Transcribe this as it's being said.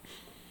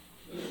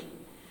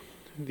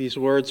these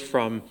words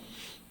from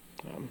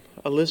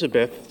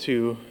Elizabeth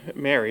to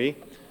Mary.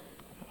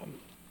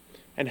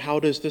 And how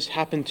does this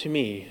happen to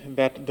me,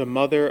 that the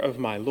mother of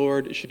my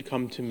Lord should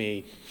come to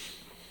me?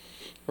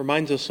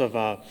 Reminds us of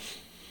a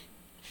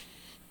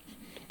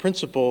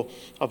principle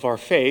of our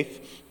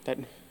faith that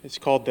is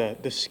called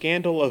the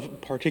scandal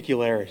of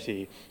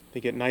particularity. I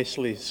think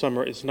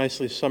it's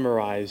nicely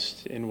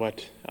summarized in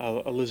what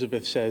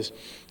Elizabeth says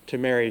to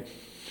Mary.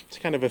 It's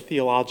kind of a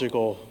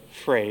theological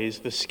phrase,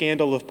 the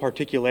scandal of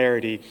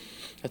particularity.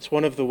 That's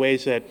one of the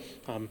ways that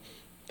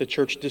the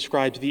church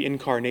describes the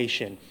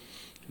incarnation.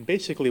 And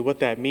basically what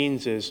that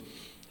means is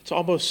it's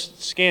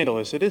almost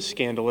scandalous. It is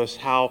scandalous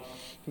how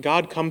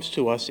God comes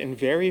to us in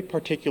very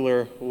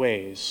particular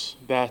ways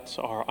that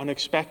are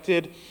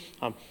unexpected.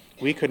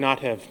 We could not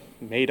have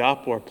made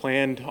up or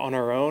planned on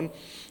our own.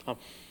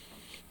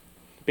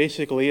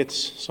 Basically, it's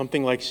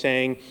something like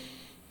saying,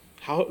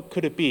 how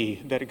could it be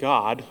that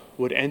God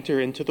would enter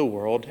into the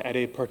world at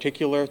a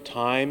particular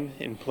time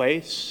and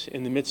place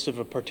in the midst of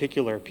a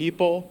particular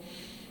people,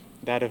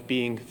 that of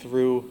being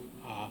through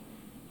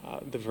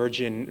the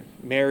Virgin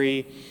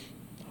Mary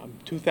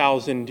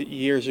 2,000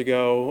 years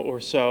ago or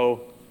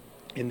so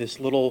in this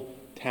little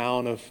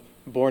town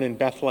born in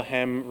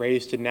Bethlehem,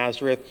 raised in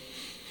Nazareth?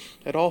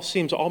 It all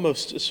seems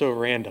almost so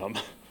random.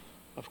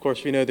 Of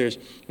course, we know there's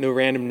no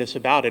randomness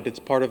about it. It's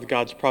part of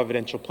God's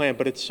providential plan,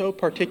 but it's so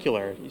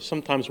particular. You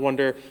sometimes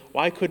wonder,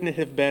 why couldn't it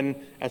have been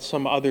at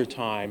some other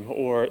time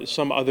or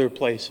some other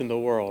place in the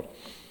world?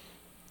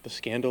 The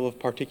scandal of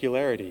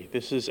particularity.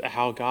 This is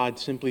how God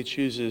simply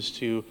chooses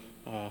to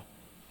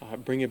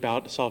bring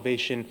about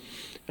salvation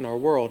in our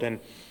world. And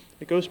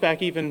it goes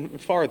back even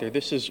farther.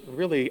 This is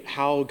really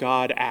how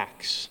God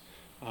acts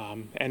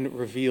and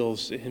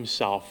reveals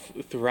himself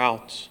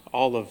throughout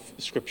all of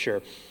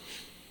Scripture.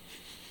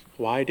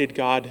 Why did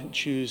God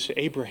choose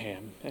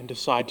Abraham and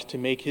decide to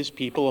make his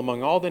people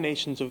among all the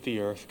nations of the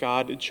earth?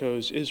 God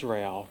chose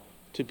Israel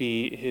to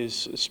be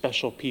his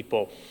special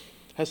people.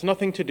 It has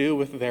nothing to do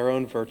with their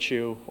own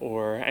virtue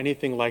or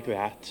anything like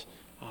that.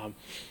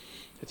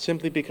 It's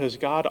simply because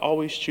God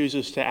always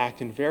chooses to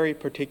act in very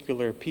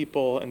particular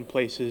people and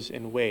places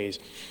and ways.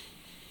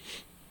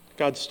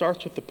 God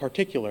starts with the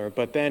particular,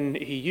 but then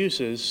he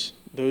uses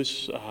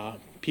those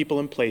people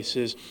and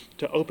places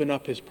to open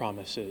up his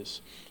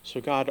promises.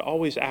 So God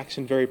always acts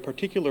in very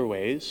particular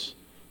ways,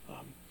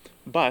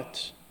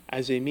 but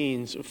as a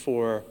means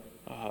for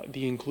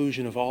the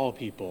inclusion of all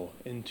people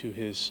into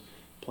his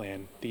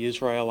plan. The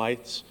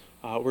Israelites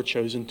were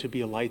chosen to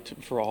be a light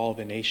for all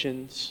the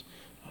nations.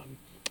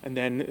 And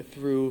then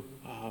through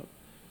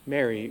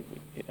Mary,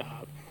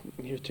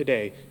 here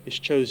today, is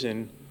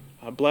chosen,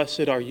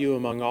 blessed are you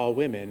among all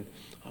women,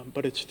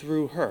 but it's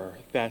through her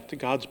that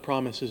God's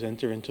promises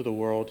enter into the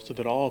world so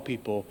that all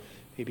people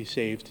may be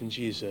saved in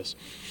Jesus.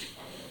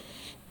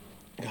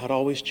 God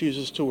always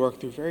chooses to work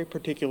through very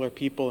particular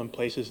people and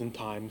places and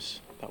times.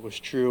 That was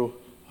true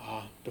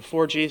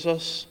before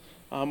Jesus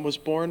was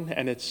born,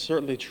 and it's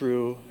certainly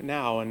true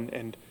now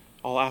and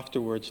all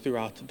afterwards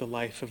throughout the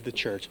life of the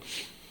church.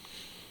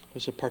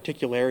 There's a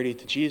particularity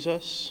to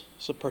Jesus.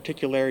 There's a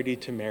particularity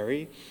to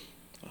Mary.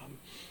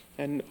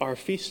 And our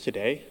feast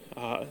today,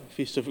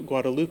 Feast of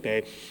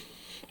Guadalupe,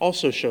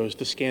 also shows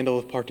the scandal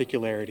of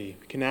particularity.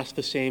 We can ask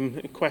the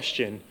same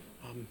question.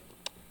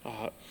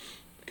 We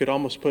could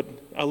almost put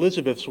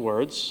Elizabeth's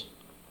words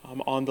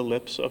on the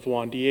lips of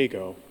Juan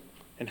Diego.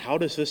 And how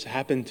does this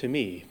happen to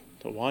me,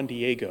 to Juan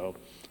Diego,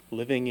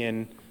 living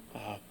in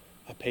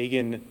a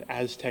pagan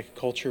Aztec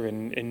culture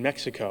in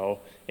Mexico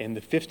in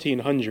the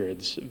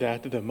 1500s,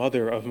 that the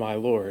mother of my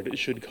Lord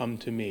should come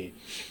to me?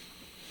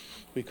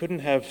 We couldn't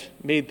have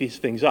made these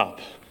things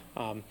up.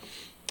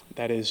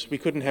 That is, we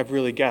couldn't have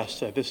really guessed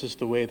that this is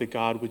the way that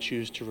God would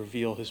choose to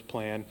reveal his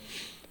plan.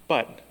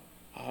 But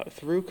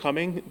through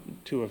coming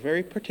to a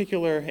very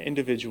particular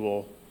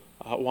individual,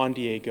 Juan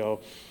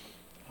Diego,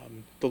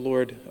 the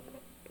Lord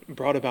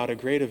brought about a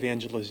great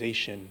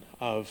evangelization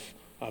of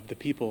the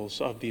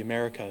peoples of the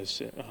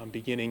Americas,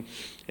 beginning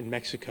in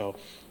Mexico.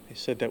 They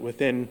said that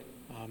within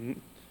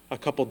a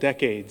couple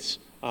decades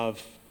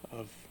of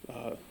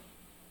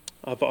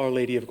Our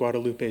Lady of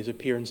Guadalupe's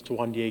appearance to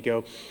Juan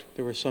Diego,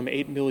 there were some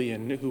 8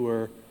 million who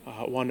were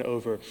won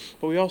over.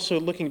 But we also,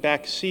 looking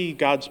back, see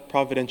God's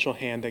providential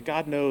hand, that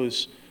God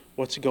knows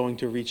what's going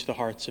to reach the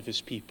hearts of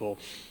his people.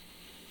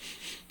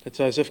 It's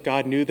as if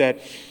God knew that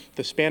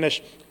the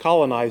Spanish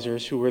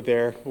colonizers who were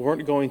there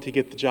weren't going to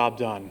get the job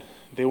done.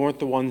 They weren't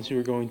the ones who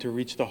were going to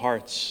reach the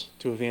hearts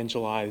to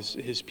evangelize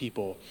his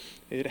people.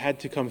 It had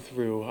to come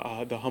through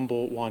the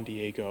humble Juan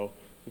Diego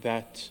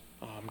that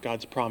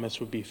God's promise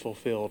would be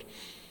fulfilled,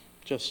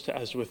 just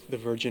as with the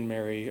Virgin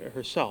Mary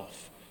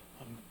herself.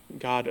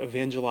 God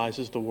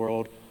evangelizes the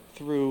world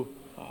through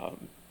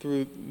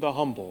the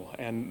humble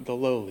and the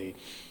lowly.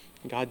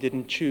 God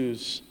didn't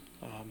choose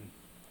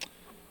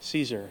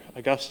Caesar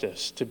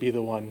Augustus to be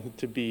the one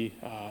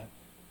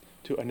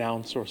to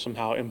announce or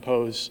somehow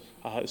impose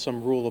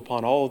some rule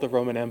upon all of the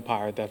Roman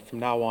Empire that from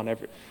now on,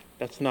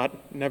 that's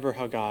never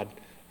how God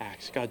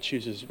acts. God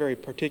chooses very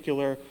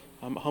particular,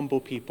 humble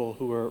people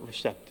who are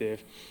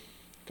receptive.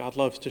 God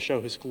loves to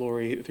show his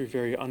glory through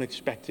very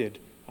unexpected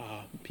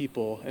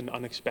people and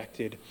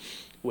unexpected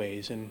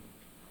ways. And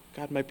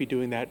God might be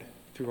doing that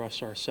through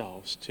us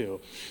ourselves, too.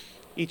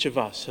 Each of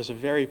us has a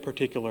very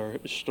particular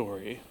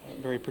story,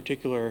 a very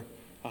particular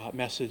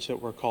message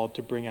that we're called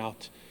to bring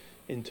out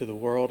into the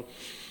world.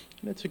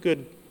 And it's a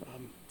good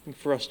thing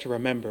for us to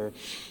remember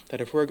that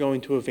if we're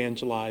going to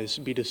evangelize,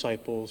 be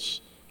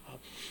disciples,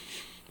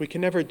 we can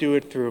never do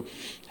it through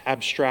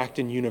abstract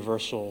and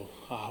universal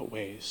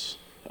ways.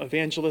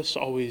 Evangelists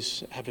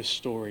always have a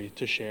story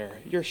to share,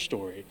 your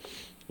story.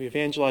 We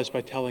evangelize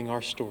by telling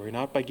our story,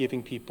 not by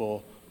giving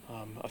people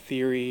a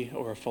theory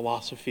or a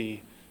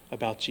philosophy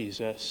about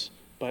Jesus,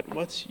 but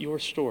what's your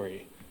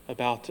story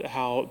about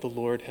how the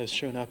Lord has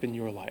shown up in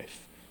your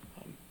life?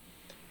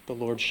 The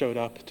Lord showed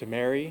up to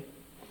Mary,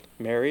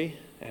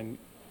 and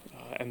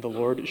the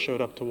Lord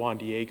showed up to Juan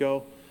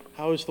Diego.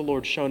 How has the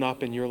Lord shown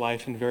up in your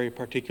life in very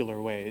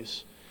particular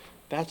ways?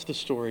 That's the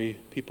story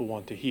people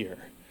want to hear.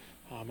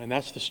 And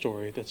that's the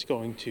story that's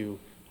going to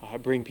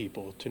bring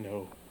people to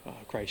know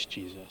Christ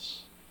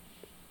Jesus.